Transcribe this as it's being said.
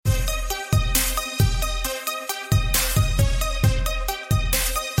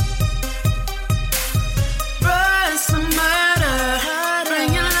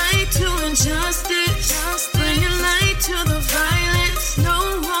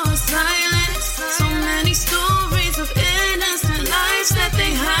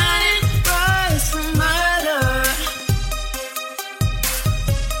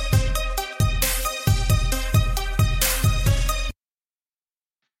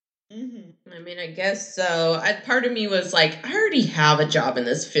I mean, I guess so. Part of me was like, I already have a job in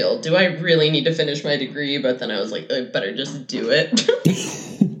this field. Do I really need to finish my degree? But then I was like, I better just do it.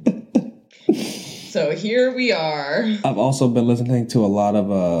 So here we are. I've also been listening to a lot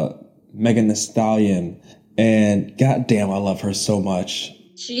of Megan Thee Stallion, and goddamn, I love her so much.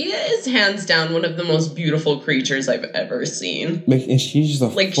 She is hands down one of the most beautiful creatures I've ever seen. And she's just a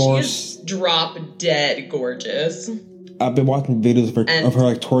force. She's drop dead gorgeous. I've been watching videos of her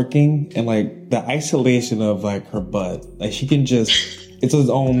like twerking, and like the isolation of like her butt. Like she can just, it's his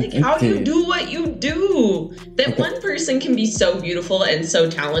own. Like, how do you do what you do? That one person can be so beautiful and so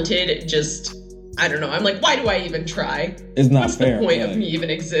talented. Just, I don't know. I'm like, why do I even try? It's not What's fair. The point of me even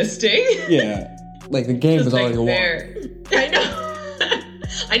existing? Yeah, like the game is already won. I know.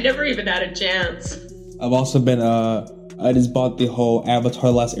 I never even had a chance. I've also been I just bought the whole Avatar: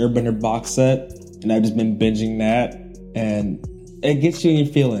 The Last Airbender box set, and I've just been binging that, and it gets you in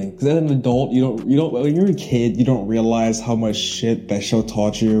your feeling. Because as an adult, you don't when you're a kid, you don't realize how much shit that show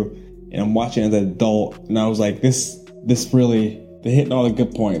taught you. And I'm watching it as an adult, and I was like, this really, they're hitting all the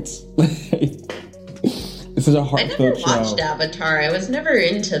good points. It's such a heartfelt show. I never watched Avatar. I was never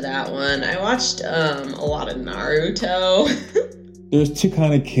into that one. I watched a lot of Naruto. There's two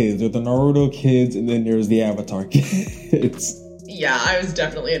kind of kids. There's the Naruto kids, and then there's the Avatar kids. Yeah, I was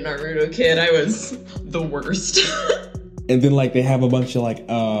definitely a Naruto kid. I was the worst. And then like they have a bunch of like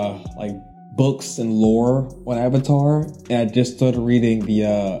books and lore on Avatar. And I just started reading the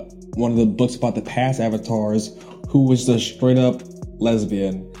one of the books about the past Avatars, who was a straight up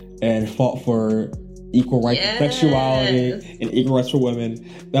lesbian and fought for equal rights to sexuality and equal rights for women.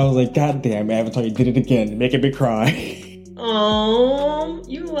 And I was like, God damn, Avatar, you did it again, making me cry. Oh,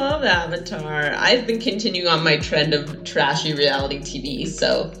 you love Avatar. I've been continuing on my trend of trashy reality TV,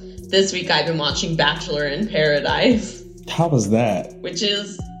 so this week I've been watching Bachelor in Paradise. How was that? Which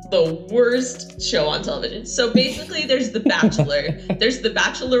is the worst show on television. So basically there's The Bachelor, there's The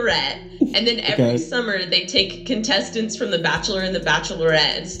Bachelorette, and then every summer they take contestants from The Bachelor and The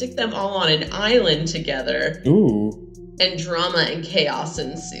Bachelorette and stick them all on an island together. Ooh. And drama and chaos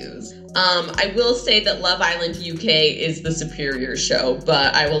ensues. I will say that Love Island UK is the superior show,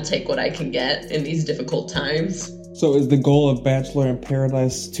 but I will take what I can get in these difficult times. So is the goal of Bachelor in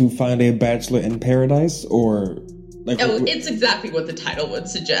Paradise to find a bachelor in paradise, or like? Oh, it's exactly what the title would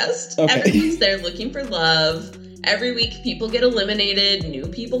suggest. Okay. Everyone's there looking for love. Every week people get eliminated, new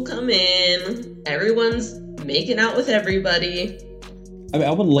people come in, everyone's making out with everybody. I mean,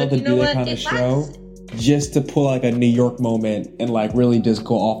 I would love to do that kind of show. Just to pull like a New York moment and like really just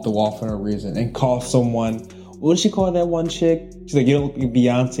go off the wall for no reason and call someone. What did she call that one chick? She's like, you don't look like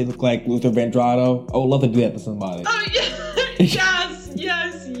Beyonce, you look like Luther Vandross. I would love to do that to somebody. Oh yeah,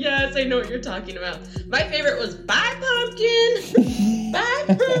 yes, I know what you're talking about. My favorite was Bye Pumpkin, Bye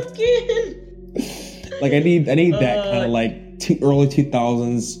Pumpkin. Like I need that kind of like early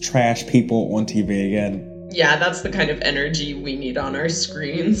 2000s trash people on TV again. Yeah, that's the kind of energy we need on our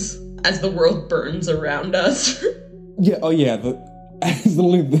screens as the world burns around us. Yeah, oh yeah, the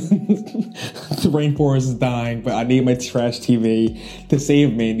rainforest is dying, but I need my trash TV to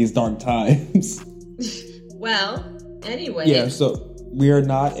save me in these dark times. Well, anyway. Yeah, so we are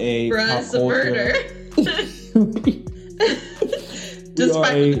not a pop culture. Despite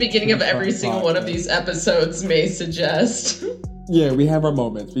what the beginning of every single one of these episodes may suggest. Yeah, we have our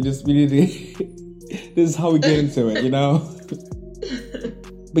moments. We need to... This is how we get into it, you know?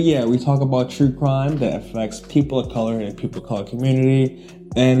 But yeah, we talk about true crime that affects people of color and people of color community.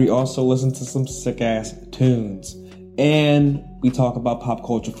 And we also listen to some sick-ass tunes. And we talk about pop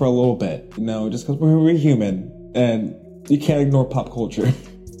culture for a little bit, you know, just because we're human. And you can't ignore pop culture.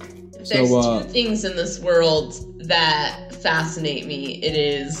 There's two things in this world that fascinate me. It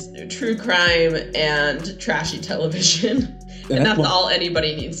is true crime and trashy television. And that's all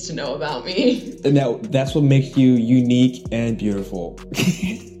anybody needs to know about me. And that's what makes you unique and beautiful.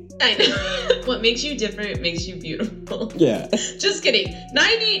 I know. What makes you different makes you beautiful. Yeah. Just kidding.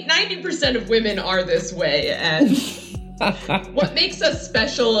 90% of women are this way, and what makes us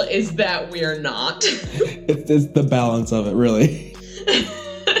special is that we're not. It's the balance of it, really.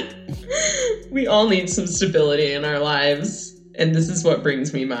 We all need some stability in our lives, and this is what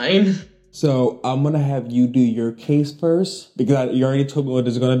brings me mine. So I'm going to have you do your case first, because you already told me what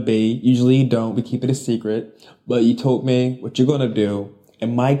it's going to be. Usually you don't. We keep it a secret. But you told me what you're going to do.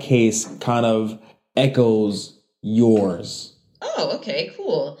 And my case kind of echoes yours. Oh, okay,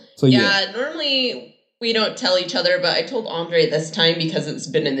 cool. So yeah, normally we don't tell each other, but I told Andre this time because it's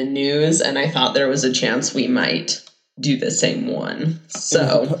been in the news, and I thought there was a chance we might do the same one.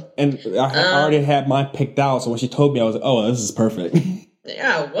 So, and I already had mine picked out, so when she told me, I was like, oh, this is perfect.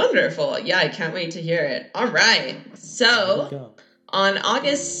 Yeah, wonderful. Yeah, I can't wait to hear it. All right. So, on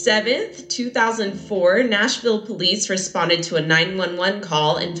August 7th, 2004, Nashville police responded to a 911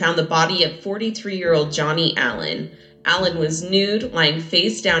 call and found the body of 43-year-old Johnny Allen. Allen was nude, lying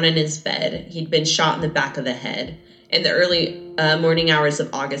face down in his bed. He'd been shot in the back of the head. In the early morning hours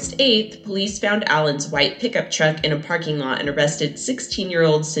of August 8th, police found Allen's white pickup truck in a parking lot and arrested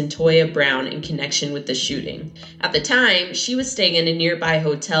 16-year-old Cyntoia Brown in connection with the shooting. At the time, she was staying in a nearby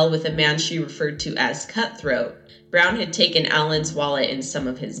hotel with a man she referred to as Cutthroat. Brown had taken Allen's wallet and some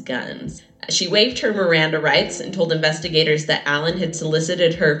of his guns. She waived her Miranda rights and told investigators that Allen had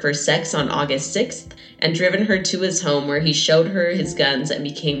solicited her for sex on August 6th and driven her to his home where he showed her his guns and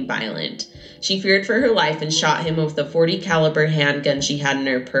became violent. She feared for her life and shot him with the .40 caliber handgun she had in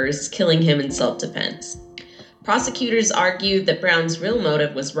her purse, killing him in self-defense. Prosecutors argued that Brown's real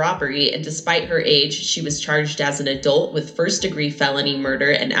motive was robbery, and despite her age, she was charged as an adult with first-degree felony murder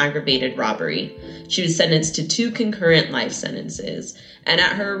and aggravated robbery. She was sentenced to 2 concurrent life sentences. And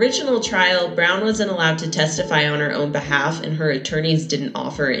at her original trial, Brown wasn't allowed to testify on her own behalf, and her attorneys didn't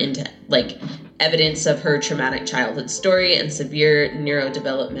offer evidence of her traumatic childhood story and severe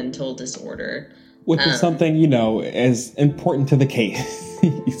neurodevelopmental disorder. Which is something, is important to the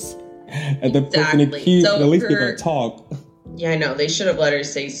case. And the person accused, so at least they're going to talk. Yeah, I know. They should have let her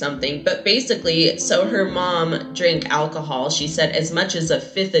say something. But basically, so her mom drank alcohol. She said as much as a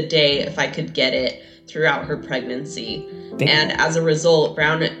fifth a day if I could get it throughout her pregnancy. Damn. And as a result,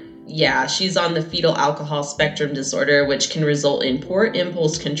 Brown, she's on the fetal alcohol spectrum disorder, which can result in poor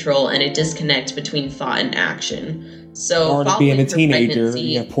impulse control and a disconnect between thought and action. So, or to being a teenager,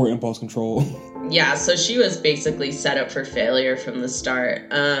 you have poor impulse control. Yeah, so she was basically set up for failure from the start.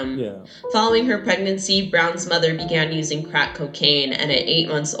 Following her pregnancy, Brown's mother began using crack cocaine, and at 8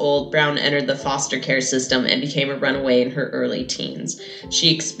 months old, Brown entered the foster care system and became a runaway in her early teens.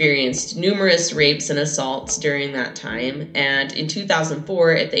 She experienced numerous rapes and assaults during that time, and in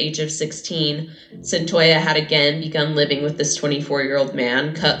 2004, at the age of 16, Cyntoia had again begun living with this 24-year-old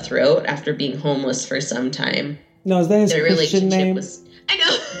man, Cutthroat, after being homeless for some time. No, is that his Christian name? I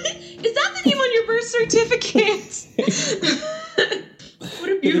know. Is that the name on your birth certificate?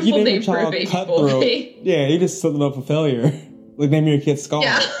 What a beautiful name for a baby boy. Yeah, you just set them up for failure. Like naming your kid Scar.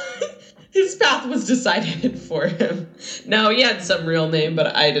 Yeah. His path was decided for him. No, he had some real name,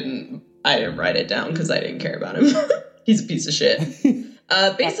 but I didn't write it down because I didn't care about him. He's a piece of shit.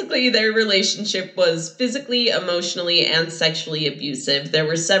 Basically, their relationship was physically, emotionally, and sexually abusive. There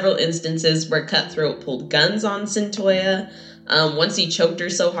were several instances where Cutthroat pulled guns on Cyntoia. Once he choked her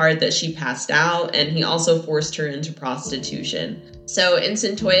so hard that she passed out, and he also forced her into prostitution. So in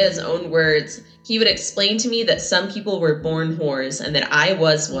Cyntoia's own words, he would explain to me that some people were born whores and that I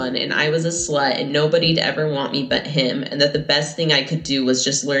was one and I was a slut and nobody'd ever want me but him, and that the best thing I could do was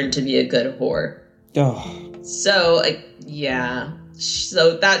just learn to be a good whore. Oh. So, yeah.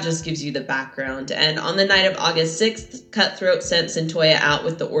 So that just gives you the background. And on the night of August 6th, Cutthroat sent Cyntoia out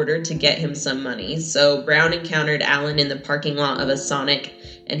with the order to get him some money. So Brown encountered Allen in the parking lot of a Sonic,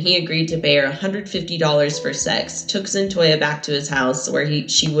 and he agreed to pay her $150 for sex, took Cyntoia back to his house where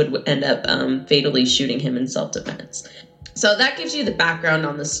she would end up fatally shooting him in self-defense. So that gives you the background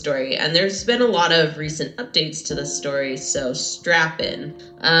on the story, and there's been a lot of recent updates to the story, so strap in.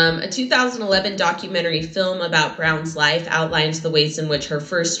 A 2011 documentary film about Brown's life outlines the ways in which her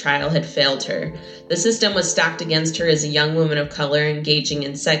first trial had failed her. The system was stacked against her as a young woman of color engaging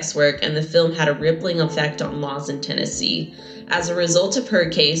in sex work, and the film had a rippling effect on laws in Tennessee. As a result of her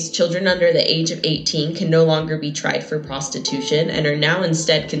case, children under the age of 18 can no longer be tried for prostitution and are now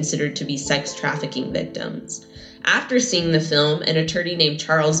instead considered to be sex trafficking victims. After seeing the film, an attorney named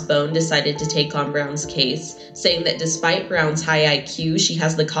Charles Bone decided to take on Brown's case, saying that despite Brown's high IQ, she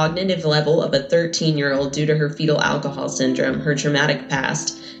has the cognitive level of a 13-year-old due to her fetal alcohol syndrome, her traumatic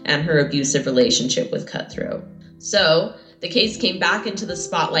past, and her abusive relationship with Cutthroat. So, the case came back into the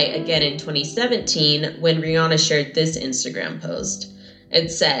spotlight again in 2017 when Rihanna shared this Instagram post. It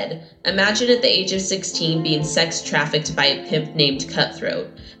said, "Imagine at the age of 16 being sex trafficked by a pimp named Cutthroat.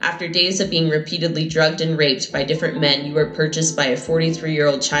 After days of being repeatedly drugged and raped by different men, you were purchased by a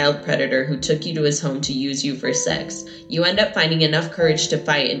 43-year-old child predator who took you to his home to use you for sex. You end up finding enough courage to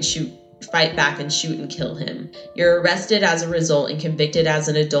fight back and shoot and kill him. You're arrested as a result and convicted as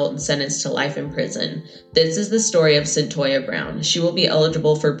an adult and sentenced to life in prison. This is the story of Cyntoia Brown. She will be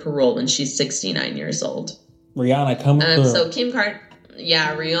eligible for parole when she's 69 years old." Rihanna coming through. So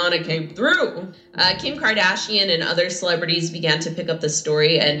Rihanna came through. Kim Kardashian and other celebrities began to pick up the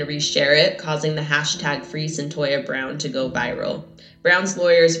story and reshare it, causing the hashtag #FreeCyntoiaBrown to go viral. Brown's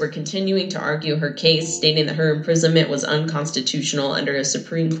lawyers were continuing to argue her case, stating that her imprisonment was unconstitutional under a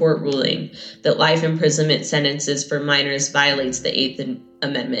Supreme Court ruling that life imprisonment sentences for minors violates the Eighth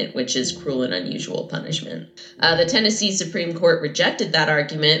Amendment, which is cruel and unusual punishment. The Tennessee Supreme Court rejected that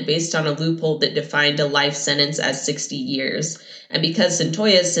argument based on a loophole that defined a life sentence as 60 years. And because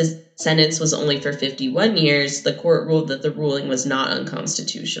Cyntoia's sentence was only for 51 years, the court ruled that the ruling was not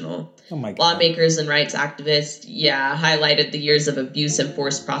unconstitutional. Oh my God. Lawmakers and rights activists, highlighted the years of abuse and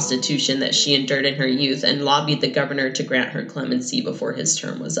forced prostitution that she endured in her youth and lobbied the governor to grant her clemency before his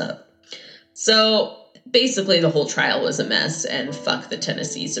term was up. So basically the whole trial was a mess, and fuck the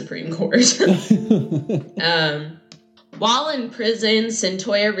Tennessee Supreme Court. While in prison,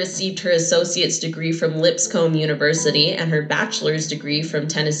 Cyntoia received her associate's degree from Lipscomb University and her bachelor's degree from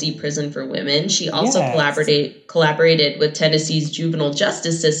Tennessee Prison for Women. She also collaborated with Tennessee's juvenile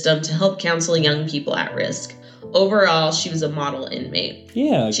justice system to help counsel young people at risk. Overall, she was a model inmate.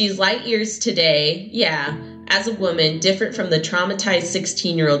 Yeah. She's light years today, as a woman, different from the traumatized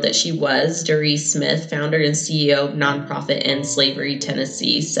 16-year-old that she was, Duree Smith, founder and CEO of nonprofit End Slavery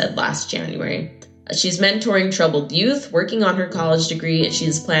Tennessee, said last January. She's mentoring troubled youth, working on her college degree, and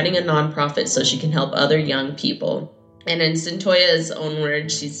she's planning a nonprofit so she can help other young people. And in Cyntoia's own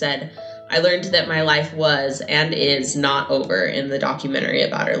words, she said, "I learned that my life was and is not over in the documentary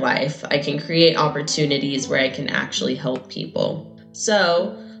about her life. I can create opportunities where I can actually help people."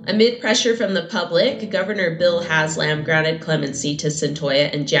 So, amid pressure from the public, Governor Bill Haslam granted clemency to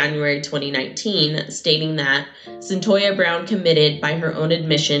Cyntoia in January 2019, stating that Cyntoia Brown committed, by her own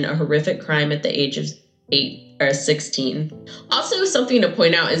admission, a horrific crime at the age of 16. Also, something to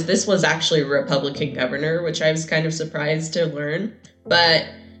point out is this was actually a Republican governor, which I was kind of surprised to learn. But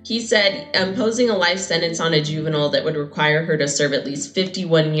he said imposing a life sentence on a juvenile that would require her to serve at least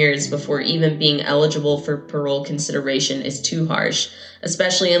 51 years before even being eligible for parole consideration is too harsh,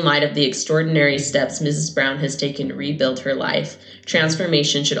 especially in light of the extraordinary steps Mrs. Brown has taken to rebuild her life.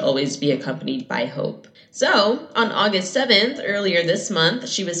 Transformation should always be accompanied by hope. So, on August 7th, earlier this month,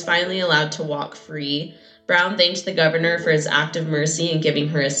 she was finally allowed to walk free. Brown thanked the governor for his act of mercy in giving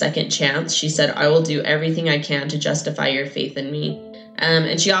her a second chance. She said, "I will do everything I can to justify your faith in me."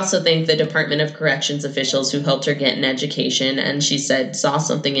 And she also thanked the Department of Corrections officials who helped her get an education, and she said, "Saw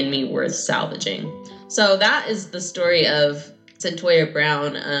something in me worth salvaging." So that is the story of Cyntoia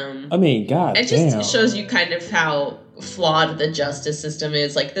Brown. God it just shows you kind of how flawed the justice system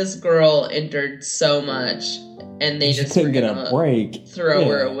is. Like, this girl endured so much, and they just couldn't get a break. Throw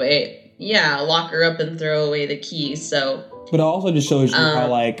her away. Yeah, lock her up and throw away the key. So, but it also just shows you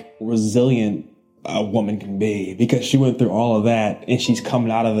how resilient a woman can be, because she went through all of that and she's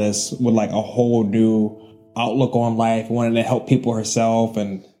coming out of this with a whole new outlook on life, wanting to help people herself,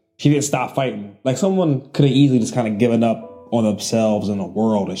 and she didn't stop fighting. Someone could have easily just kind of given up on themselves and the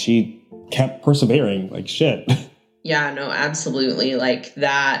world, and she kept persevering like shit. Yeah, no, absolutely.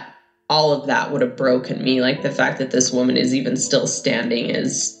 That, all of that would have broken me. The fact that this woman is even still standing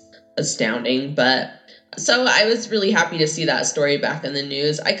is astounding. But so I was really happy to see that story back in the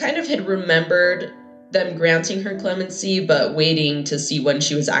news. I kind of had remembered them granting her clemency, but waiting to see when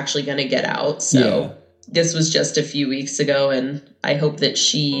she was actually going to get out. So This was just a few weeks ago, and I hope that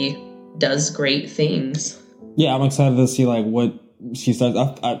she does great things. Yeah, I'm excited to see what she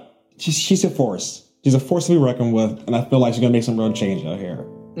does. She's a force. She's a force to be reckoned with, and I feel like she's going to make some real change out here.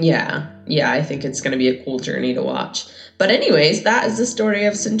 Yeah, I think it's going to be a cool journey to watch. But anyways, that is the story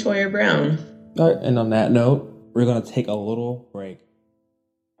of Cyntoia Brown. All right, and on that note, we're going to take a little break.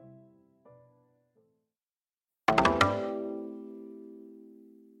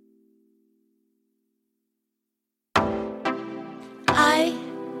 I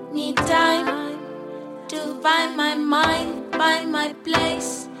need time to find my mind, find my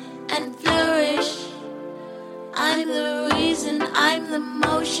place, and flourish. I'm the reason, I'm the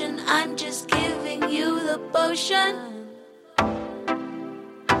motion, I'm just giving you the potion.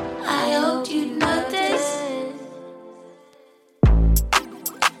 I hope you notice.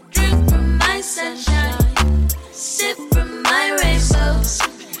 Drink from my sunshine, sip from my rainbows,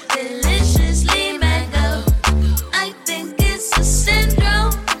 deliciously mango. I think it's a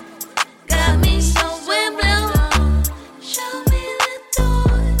syndrome, got me so windblown. Show me the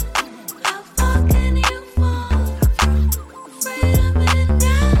door, how far can you fall? Freedom in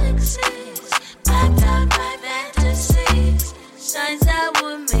galaxies, backed out by fantasies, signs that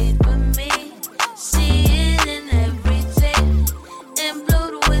were made for me. See it in everything,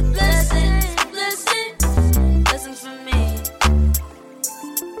 implode with blessings, blessings for me.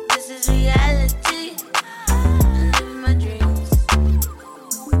 This is reality. I'm living my dreams.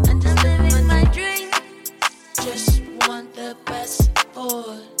 I'm just living my dream. Just want the best.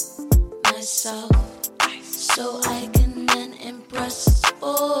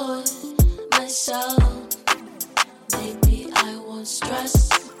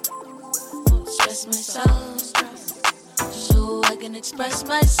 express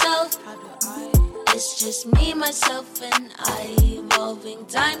myself. It's just me, myself, and I. Evolving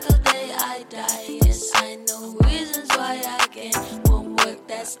time till day I die. Yes, I know reasons why I can't. Won't work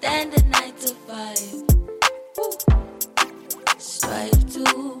that standard 9 to 5. Woo. Strive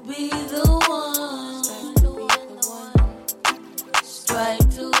to be the one. Strive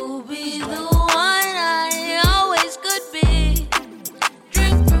to be the one I always could be.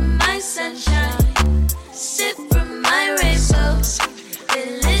 Drink from my sunshine, sip from my rainbows,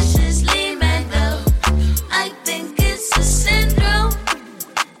 deliciously mango. I think it's a syndrome,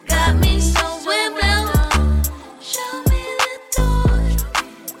 got me so windblown. Show me the door,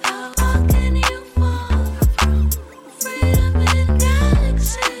 how far can you fall? Freedom in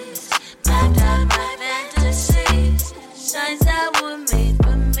galaxies, mapped out my fantasies, signs that were made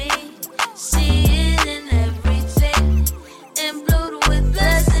for me. See it in everything, implode with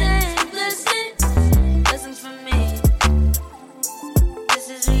blessings for me. This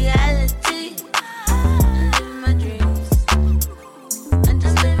is reality. I'm living my dreams. I'm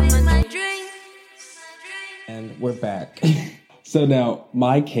just living my dreams. And we're back. So now,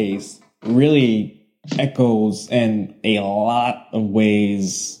 my case really echoes in a lot of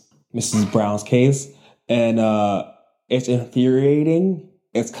ways Mrs. Brown's case. And it's infuriating.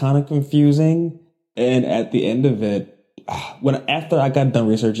 It's kind of confusing. And at the end of it, after I got done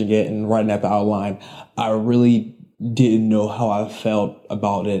researching it and writing out the outline, I really didn't know how I felt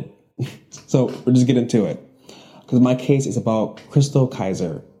about it. So we'll just get into it. Because my case is about Crystal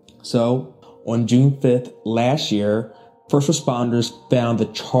Kizer. So on June 5th last year, first responders found the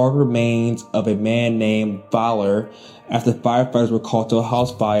charred remains of a man named Valor after firefighters were called to a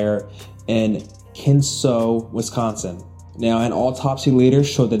house fire in Kinso, Wisconsin. Now, an autopsy later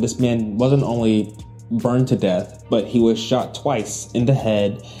showed that this man wasn't only burned to death, but he was shot twice in the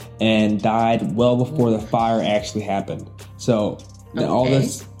head and died well before the fire actually happened. So now all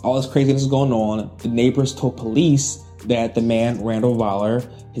this craziness is going on. The neighbors told police that the man, Randall Valor,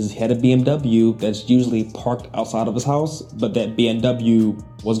 he had a BMW that's usually parked outside of his house, but that BMW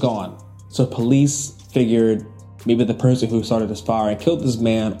was gone. So police figured maybe the person who started this fire and killed this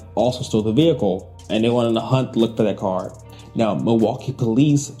man also stole the vehicle, and they wanted to hunt to look for that car. Now, Milwaukee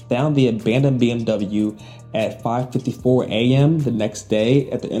police found the abandoned BMW at 5:54 a.m. the next day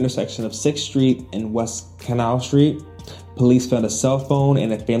at the intersection of 6th Street and West Canal Street. Police found a cell phone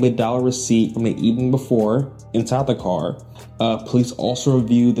and a Family Dollar receipt from the evening before inside the car. Police also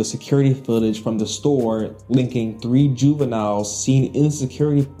reviewed the security footage from the store, linking 3 juveniles seen in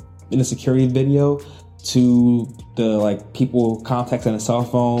the security video to the people contacting a cell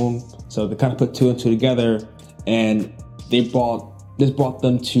phone. So they kind of put 2 and 2 together, and this brought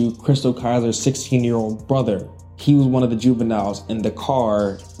them to Crystal Kizer's 16-year-old brother. He was one of the juveniles in the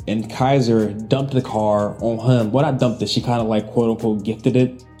car, and Kizer dumped the car on him. Well, not dumped it, she kind of quote unquote gifted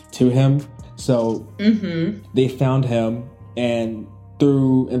it to him. So they found him, and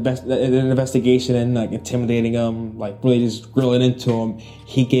through an investigation and intimidating him, really just grilling into him,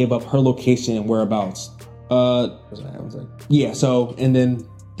 he gave up her location and whereabouts. Yeah, so, and then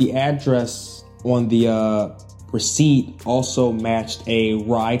the address on the receipt also matched a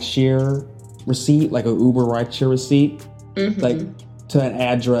rideshare receipt, like an Uber rideshare receipt, to an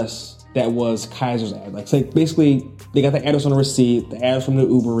address that was Kizer's address. So basically, they got the address on the receipt, the address from the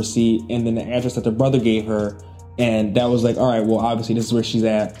Uber receipt, and then the address that their brother gave her. And that was all right, well, obviously this is where she's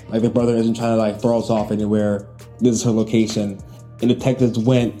at. The brother isn't trying to throw us off anywhere. This is her location. And detectives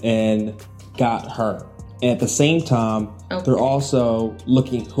went and got her. And at the same time, they're also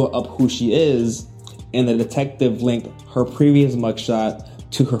looking up who she is. And the detective linked her previous mugshot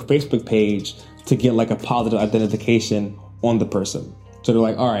to her Facebook page to get a positive identification on the person. So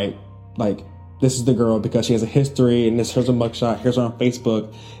they're all right, this is the girl because she has a history, and here's a mugshot, here's her on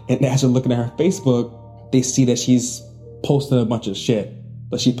Facebook. And as they're looking at her Facebook, they see that she's posted a bunch of shit.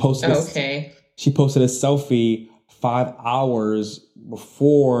 But she posted she posted a selfie 5 hours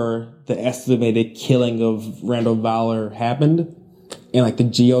before the estimated killing of Randall Valor happened. And the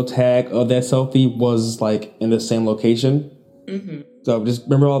geotag of that selfie was in the same location. So just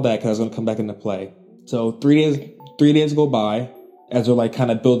remember all that, because it's going to come back into play. So 3 days go by as they're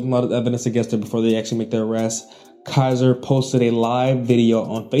kind of building a lot of evidence against her before they actually make their arrest. Kizer posted a live video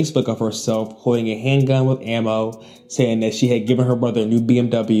on Facebook of herself holding a handgun with ammo, saying that she had given her brother a new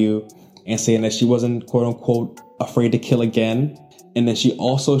BMW and saying that she wasn't, quote unquote, afraid to kill again. And then she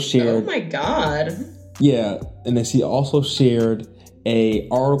also shared... Oh my God. Yeah. And then she also shared a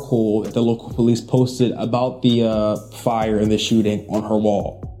article that the local police posted about the fire and the shooting on her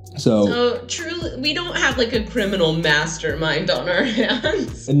wall. So truly, we don't have a criminal mastermind on our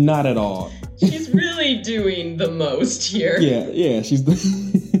hands. Not at all. She's really doing the most here. Yeah, she's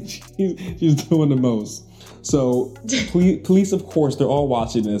she's doing the most. So police, of course, they're all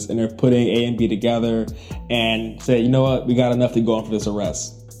watching this and they're putting A and B together and say, you know what, we got enough to go on for this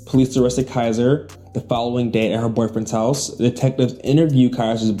arrest. Police arrested Kaiser the following day at her boyfriend's house. Detectives interviewed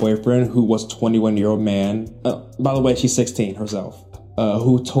Kaiser's boyfriend, who was a 21-year-old man. By the way, she's 16 herself,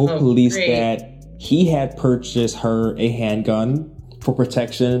 who told police that he had purchased her a handgun for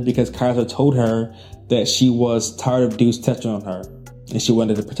protection because Kaiser told her that she was tired of dudes touching on her and she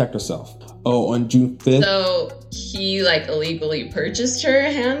wanted to protect herself. Oh, on June 5th. So he illegally purchased her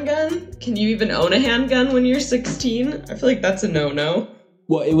a handgun? Can you even own a handgun when you're 16? I feel like that's a no-no.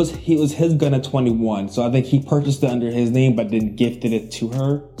 Well, it was his gun at 21, so I think he purchased it under his name but then gifted it to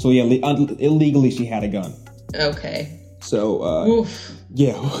her. So yeah, illegally she had a gun. Okay. So oof.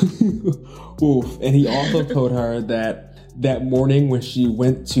 Yeah, oof. And he also told her that morning when she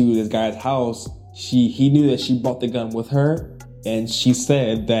went to this guy's house, he knew that she brought the gun with her, and she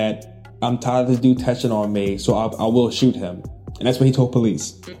said that, I'm tired of this dude touching on me, so I will shoot him. And that's what he told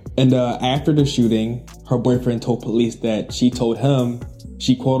police. And after the shooting, her boyfriend told police that she told him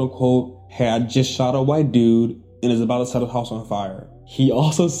she, quote unquote, had just shot a white dude and is about to set her house on fire. He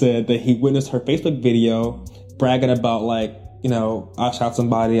also said that he witnessed her Facebook video bragging about I shot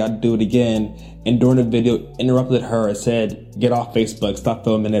somebody, I'd do it again. And during the video, interrupted her and said, get off Facebook, stop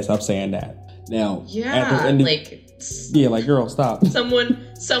filming this, stop saying that. Now, girl, stop.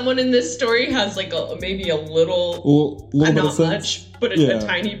 Someone in this story has maybe a little not much, but a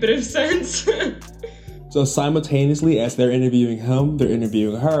tiny bit of sense. So simultaneously, as they're interviewing him, they're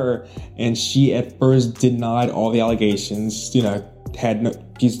interviewing her, and she at first denied all the allegations. She's like, I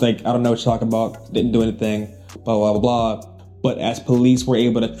don't know what you're talking about, didn't do anything, blah, blah, blah, blah. But as police were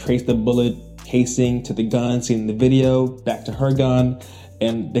able to trace the bullet casing to the gun seen in the video, back to her gun,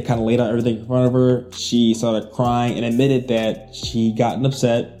 and they kind of laid out everything in front of her, she started crying and admitted that she gotten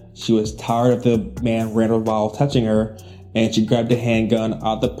upset. She was tired of the man, Randall Vowell, touching her, and she grabbed a handgun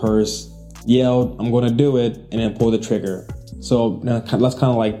out the purse, yelled, I'm going to do it, and then pulled the trigger. So now let's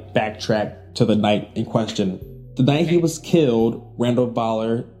backtrack to the night in question. The night he was killed, Randall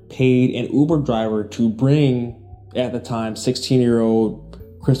Vowell paid an Uber driver to bring, at the time,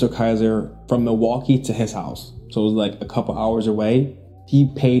 16-year-old Crystal Kaiser from Milwaukee to his house. So it was a couple hours away.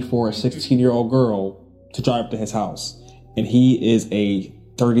 He paid for a 16-year-old girl to drive to his house. And he is a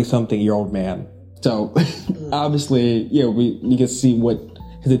 30-something-year-old man. So obviously, we can see what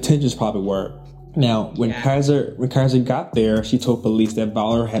his intentions probably were. Now, when Kaiser got there, she told police that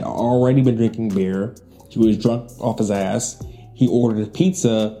Vowell had already been drinking beer. He was drunk off his ass. He ordered a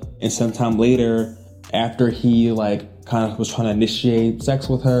pizza, and sometime later, after he kind of was trying to initiate sex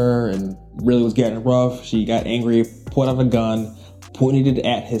with her and really was getting rough, she got angry, pulled out a gun, pointed it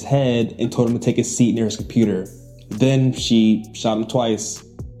at his head, and told him to take a seat near his computer. Then she shot him twice,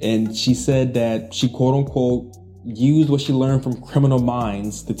 and she said that she, quote unquote, used what she learned from Criminal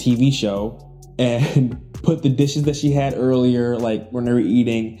Minds, the TV show, and put the dishes that she had earlier, when they were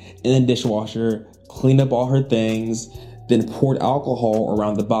eating, in the dishwasher, cleaned up all her things, then poured alcohol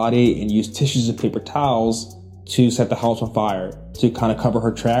around the body and used tissues and paper towels to set the house on fire to kind of cover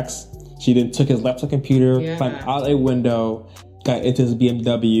her tracks. She then took his laptop computer, climbed out a window, got into his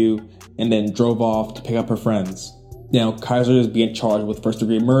BMW, and then drove off to pick up her friends. Now, Kaiser is being charged with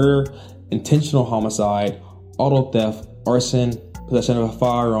first-degree murder, intentional homicide, auto theft, arson, possession of a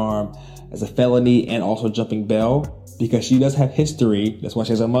firearm as a felony, and also jumping bail, because she does have history. That's why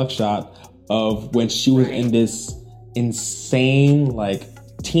she has a mugshot of when she was in this insane,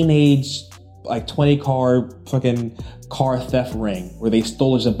 teenage, 20-car fucking car theft ring where they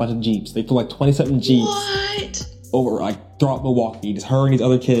stole just a bunch of Jeeps. They stole 20-something Jeeps. What? Over throughout Milwaukee, just her and these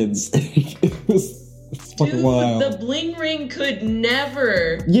other kids. It's fucking wild. The bling ring could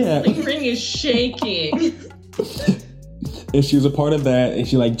never. Yeah. The bling ring is shaking. And she was a part of that, and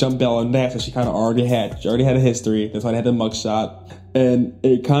she jumped bail on that, so she already had a history. That's why they had the mugshot. And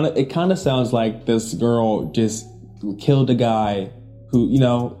it kind of sounds like this girl just killed a guy who,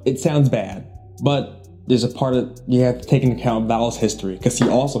 it sounds bad, but there's a part of you have to take into account Vowell's history, because he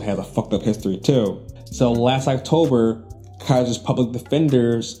also has a fucked up history too. So last October, Kaiser's public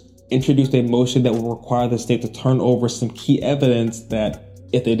defenders introduced a motion that would require the state to turn over some key evidence that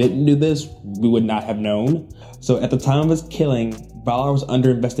if they didn't do this, we would not have known. So at the time of his killing, Vowell was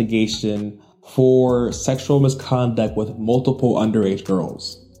under investigation for sexual misconduct with multiple underage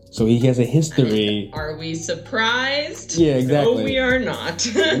girls. So he has a history. Are we surprised? Yeah, exactly. No, we are not.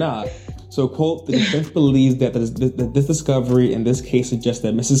 Not. So, quote, the defense believes that this discovery in this case suggests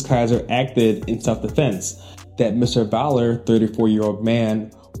that Mrs. Kaiser acted in self-defense, that Mr. Vowell, 34-year-old man,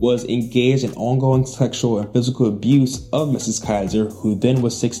 was engaged in ongoing sexual and physical abuse of Mrs. Kaiser, who then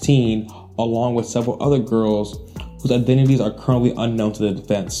was 16, along with several other girls whose identities are currently unknown to the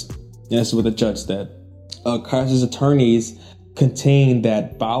defense. And this is what the judge said. Kaiser's attorneys contained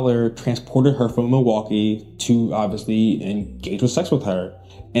that Bowler transported her from Milwaukee to obviously engage with sex with her.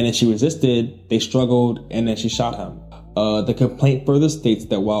 And then she resisted, they struggled, and then she shot him. The complaint further states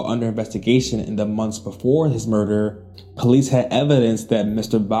that while under investigation in the months before his murder, police had evidence that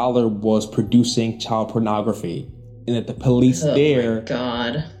Mr. Bowler was producing child pornography, and that the police My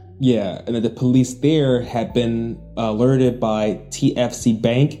God. Yeah, and that the police there had been alerted by TFC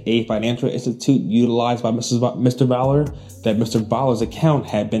Bank, a financial institute utilized by Mr. Bowler, that Mr. Bowler's account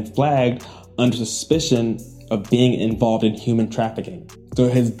had been flagged under suspicion of being involved in human trafficking. So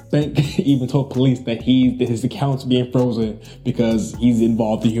his bank even told police that his account's being frozen because he's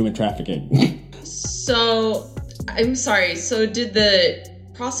involved in human trafficking. So, I'm sorry. So did the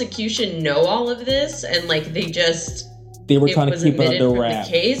prosecution know all of this, and like they were trying to keep it under wraps.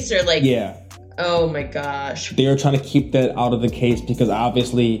 The case, or like, yeah. Oh my gosh. They were trying to keep that out of the case because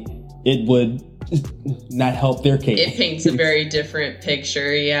obviously it would not help their case. It paints a very different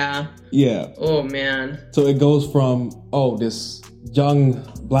picture, yeah. Yeah. Oh man. So it goes from, this young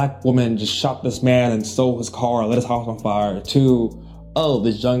black woman just shot this man and stole his car, lit his house on fire, to,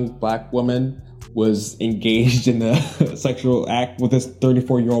 this young black woman was engaged in a sexual act with this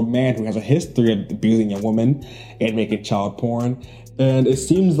 34-year-old man who has a history of abusing a woman and making child porn. And it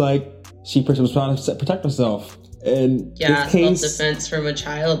seems like she was trying to protect herself. And self-defense from a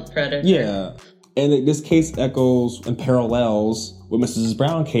child predator. Yeah. And this case echoes and parallels with Mrs.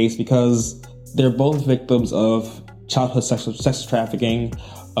 Brown case because they're both victims of childhood sex trafficking.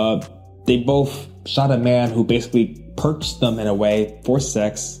 They both shot a man who basically purchased them in a way for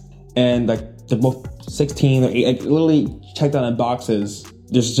sex. And they're both 16 or 8, literally checked out in boxes.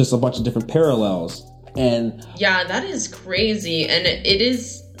 There's just a bunch of different parallels. And yeah, that is crazy. And it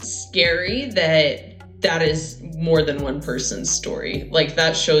is scary that is more than one person's story. Like,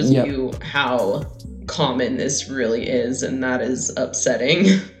 that shows you how common this really is, and that is upsetting.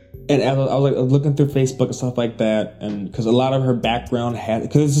 And I was looking through Facebook and stuff like that, and because a lot of her background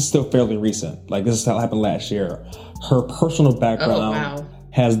because this is still fairly recent. Like, this happened last year. Her personal background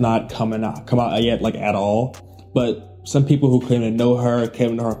has not come out yet, like, at all. But some people who came to know her, came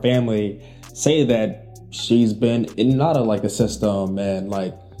to know her family, say that she's been in and out of like the system, and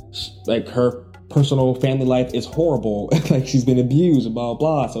like her personal family life is horrible. Like, she's been abused and blah,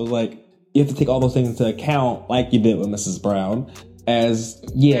 blah. So it's like, you have to take all those things into account, like you did with Mrs. Brown.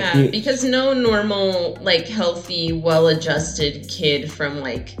 Because no normal, like, healthy, well-adjusted kid from,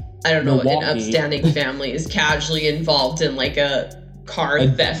 like, I don't know, an upstanding family is casually involved in, like, a car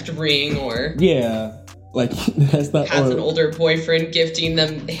theft ring, or like, that's not, has an older boyfriend gifting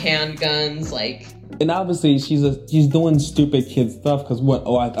them handguns, like. And obviously she's doing stupid kid stuff because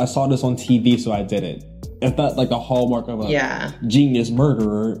I saw this on TV, so I did it. It's not like a hallmark of a genius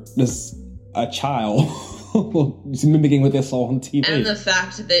murderer. This a child mimicking what they saw on TV. And the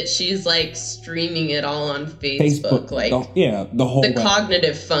fact that she's like streaming it all on Facebook. Like, the whole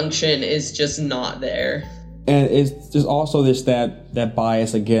cognitive function is just not there. And it's just also that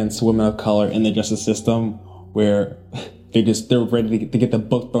bias against women of color in the justice system, where they're ready to get the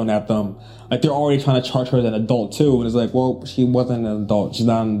book thrown at them. Like, they're already trying to charge her as an adult too, and it's like, well, she wasn't an adult. She's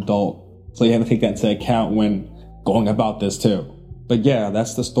not an adult. So you have to take that into account when going about this too. But yeah,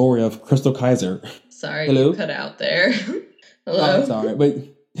 that's the story of Crystal Kaiser. Sorry, you cut out there. Hello? Oh, sorry,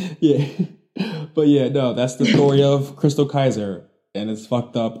 no, that's the story of Crystal Kaiser, and it's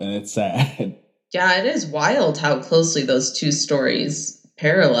fucked up and it's sad. Yeah, it is wild how closely those two stories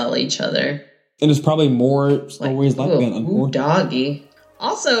parallel each other. And there's probably more stories like that. Ooh, doggy.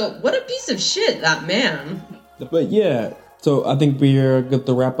 Also, what a piece of shit, that man. But yeah, so I think we're good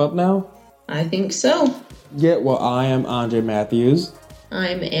to wrap up now? I think so. Yeah, well, I am Andre Matthews.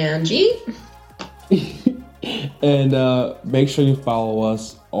 I'm Angie. And make sure you follow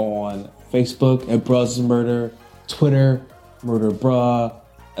us on Facebook at Brothers Murder, Twitter, Murder Bruh,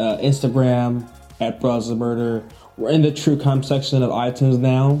 Instagram at Brothers Murder. We're in the True Crime section of iTunes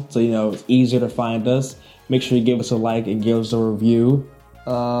now, so it's easier to find us. Make sure you give us a like and give us a review.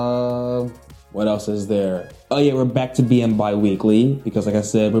 What else is there? Oh yeah, we're back to being bi-weekly because, like I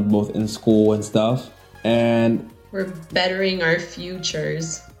said, we're both in school and stuff, and we're bettering our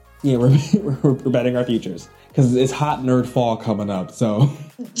futures. Yeah, we're bettering our futures because it's hot nerd fall coming up. So,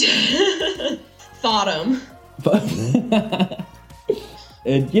 thought 'em.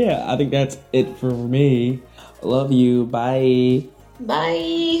 And yeah, I think that's it for me. Love you. Bye.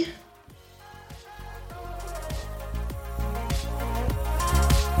 Bye.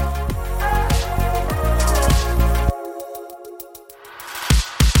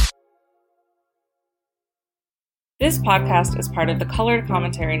 This podcast is part of the Colored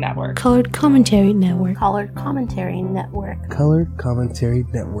Commentary Network. Colored Commentary Network. Colored Commentary Network. Colored Commentary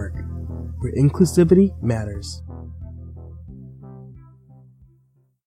Network, where inclusivity matters.